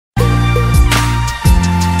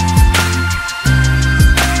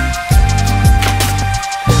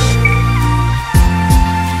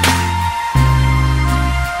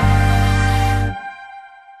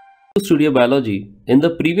Studio Biology. In the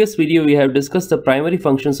previous video we have discussed the primary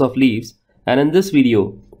functions of leaves, and in this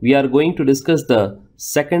video we are going to discuss the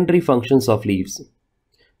secondary functions of leaves.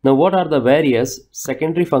 Now what are the various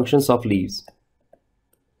secondary functions of leaves?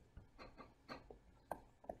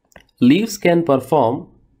 Leaves can perform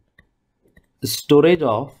storage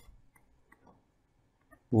of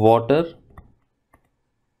water,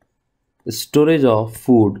 storage of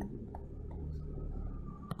food.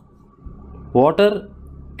 Water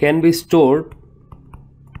can be stored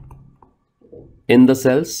in the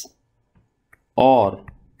cells or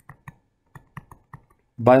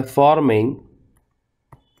by forming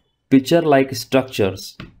pitcher-like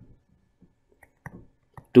structures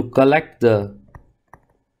to collect the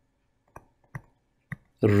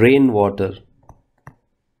rainwater.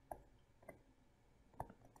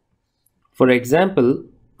 For example,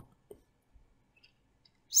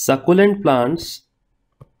 succulent plants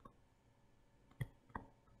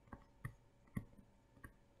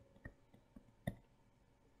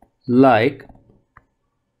like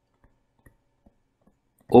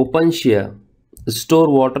Opuntia store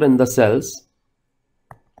water in the cells,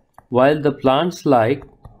 while the plants like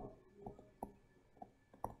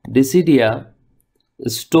Decidia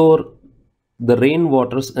store the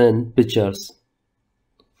rainwaters in pitchers,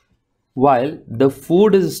 while the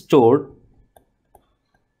food is stored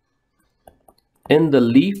in the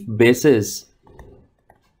leaf bases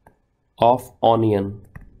of onion.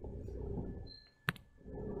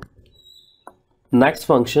 Next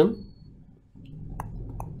function,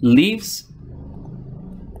 leaves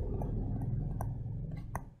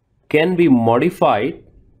can be modified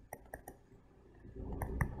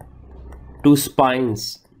to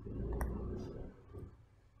spines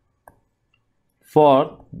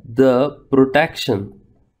for the protection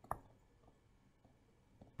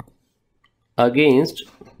against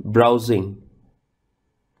browsing.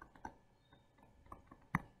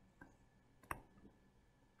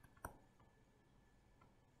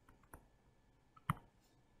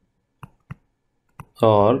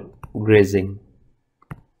 Or grazing.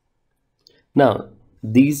 Now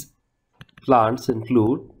these plants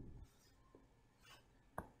include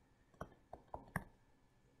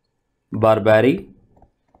barberry,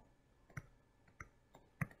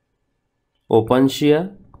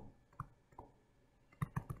 Opuntia,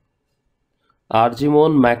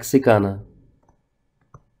 Argemone mexicana.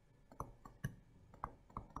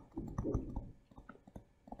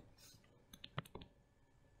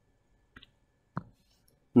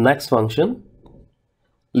 Next function,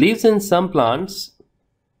 leaves in some plants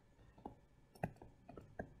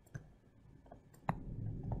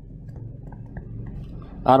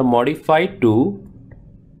are modified to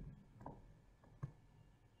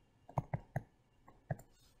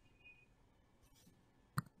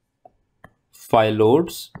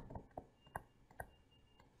phyllodes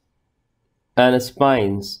and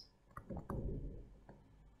spines.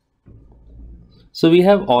 So we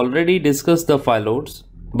have already discussed the phyllodes,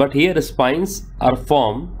 but here spines are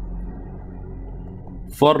formed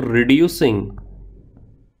for reducing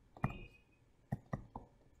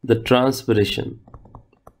the transpiration.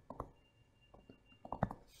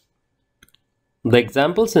 The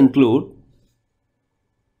examples include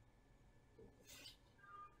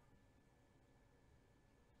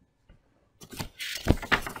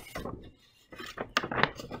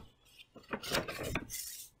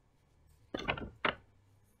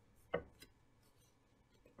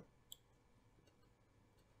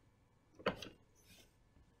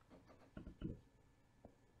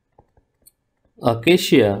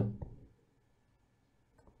Acacia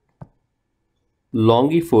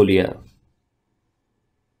longifolia.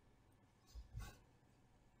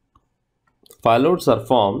 Phyllodes are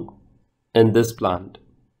formed in this plant.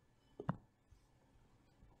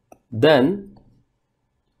 Then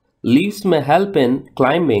leaves may help in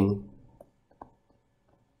climbing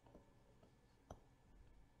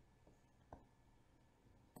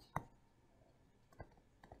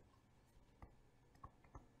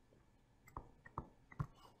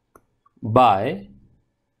by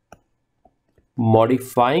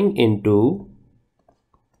modifying into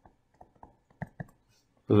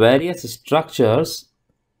various structures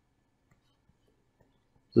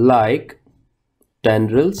like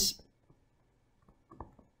tendrils,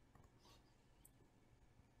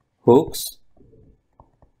 hooks,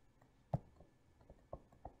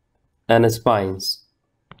 and spines.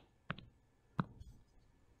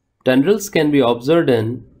 Tendrils can be observed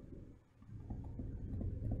in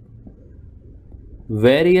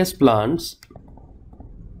various plants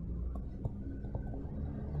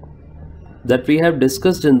that we have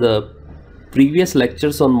discussed in the previous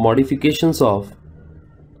lectures on modifications of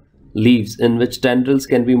leaves in which tendrils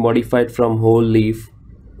can be modified from whole leaf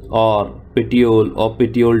or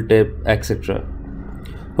petiole tip, etc.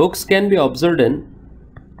 Hooks can be observed in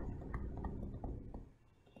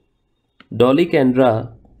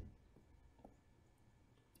Dolichondra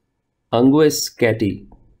unguiscati,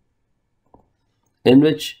 in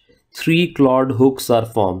which three clawed hooks are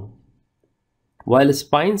formed, while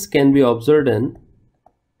spines can be observed in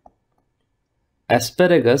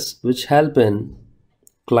asparagus, which help in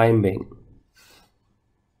climbing.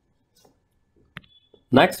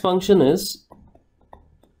 Next function is,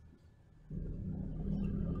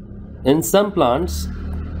 in some plants,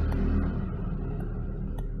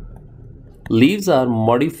 leaves are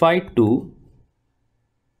modified to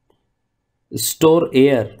store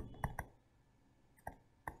air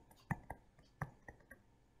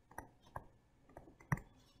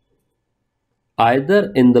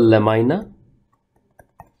either in the lamina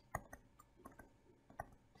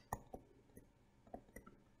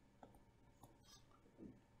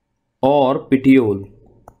or petiole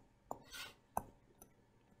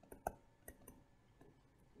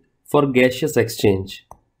for gaseous exchange.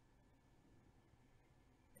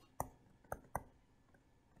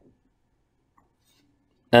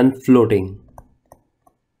 And floating,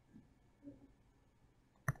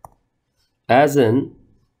 as in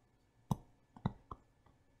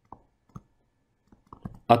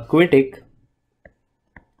aquatic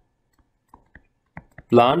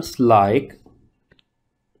plants like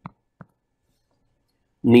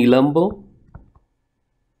Nilambo,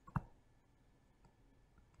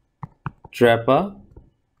 Trappa,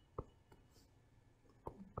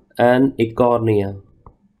 and Ecornia.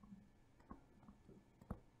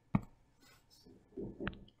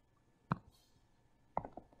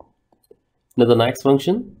 Now the next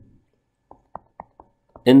function,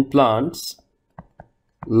 in plants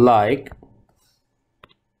like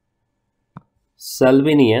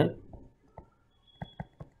Salvinia,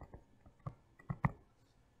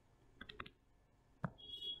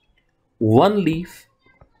 one leaf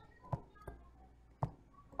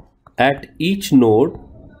at each node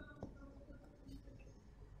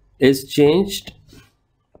is changed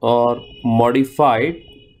or modified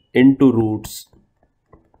into roots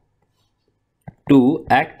to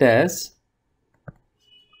act as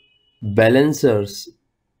balancers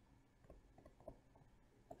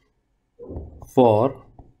for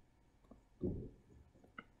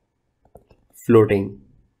floating.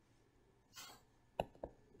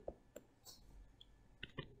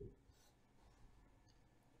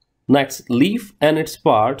 Next, leaf or its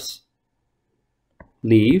parts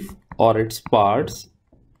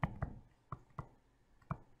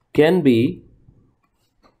can be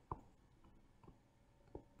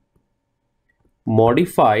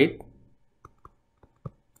modified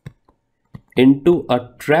into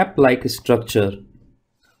a trap-like structure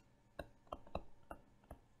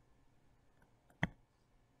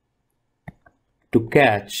to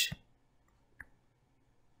catch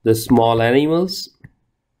the small animals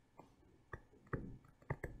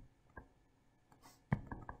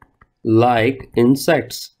like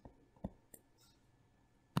insects.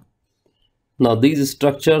 Now these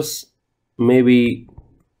structures may be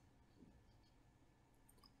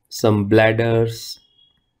some bladders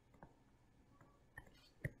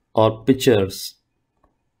or pitchers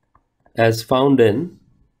as found in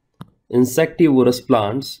insectivorous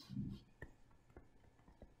plants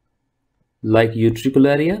like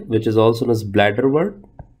Utricularia, which is also known as bladderwort,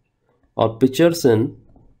 or pitchers in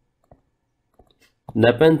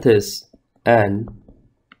Nepenthes and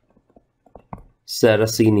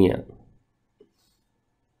Sarracenia.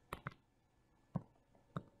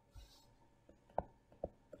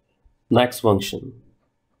 Next function.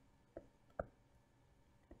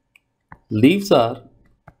 Leaves are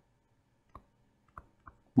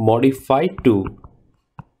modified to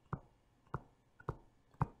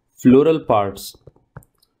floral parts.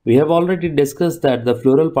 We have already discussed that the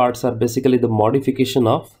floral parts are basically the modification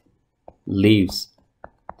of leaves.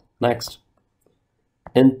 Next,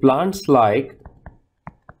 in plants like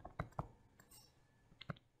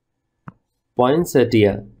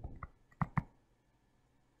poinsettia,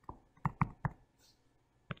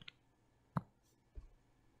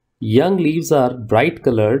 young leaves are bright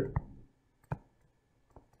colored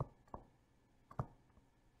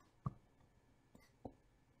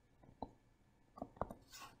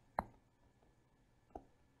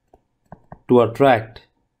to attract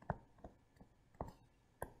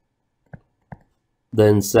the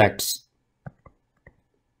insects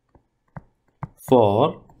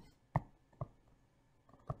for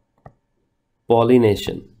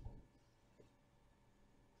pollination.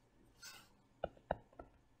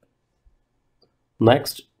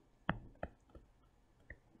 Next,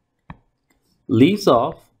 leaves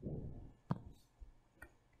of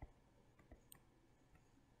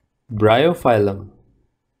Bryophyllum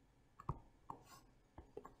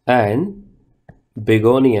and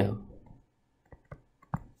Begonia.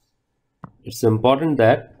 It's important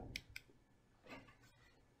that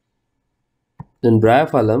in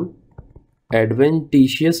Bryophyllum,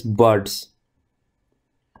 adventitious buds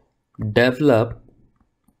develop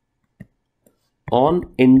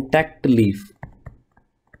on intact leaf,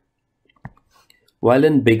 while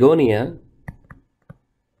in Begonia,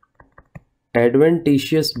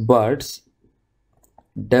 adventitious buds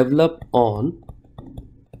develop on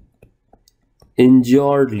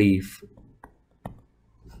injured leaf.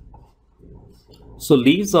 So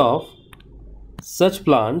leaves of such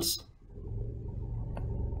plants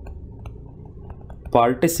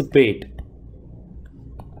participate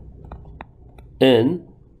in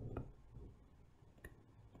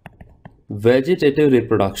vegetative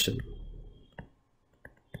reproduction.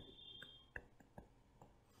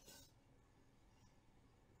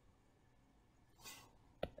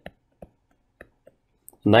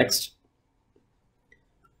 Next,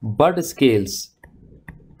 bud scales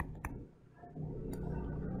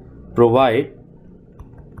provide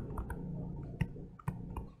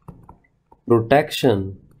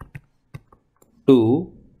protection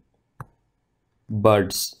to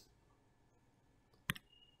buds.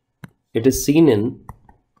 It is seen in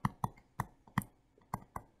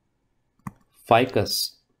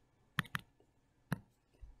ficus.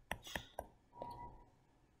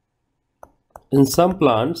 In some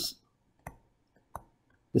plants,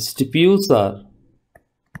 the stipules are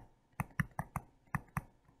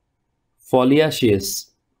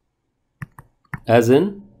foliaceous, as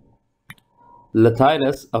in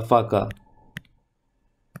Lathyrus aphaca.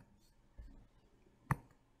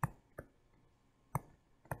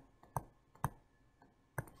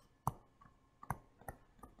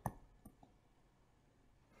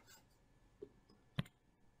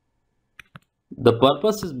 The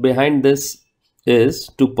purpose behind this is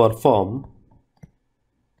to perform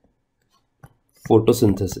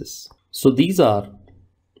photosynthesis. So these are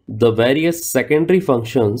the various secondary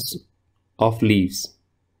functions of leaves.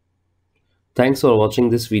 Thanks for watching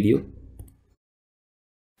this video.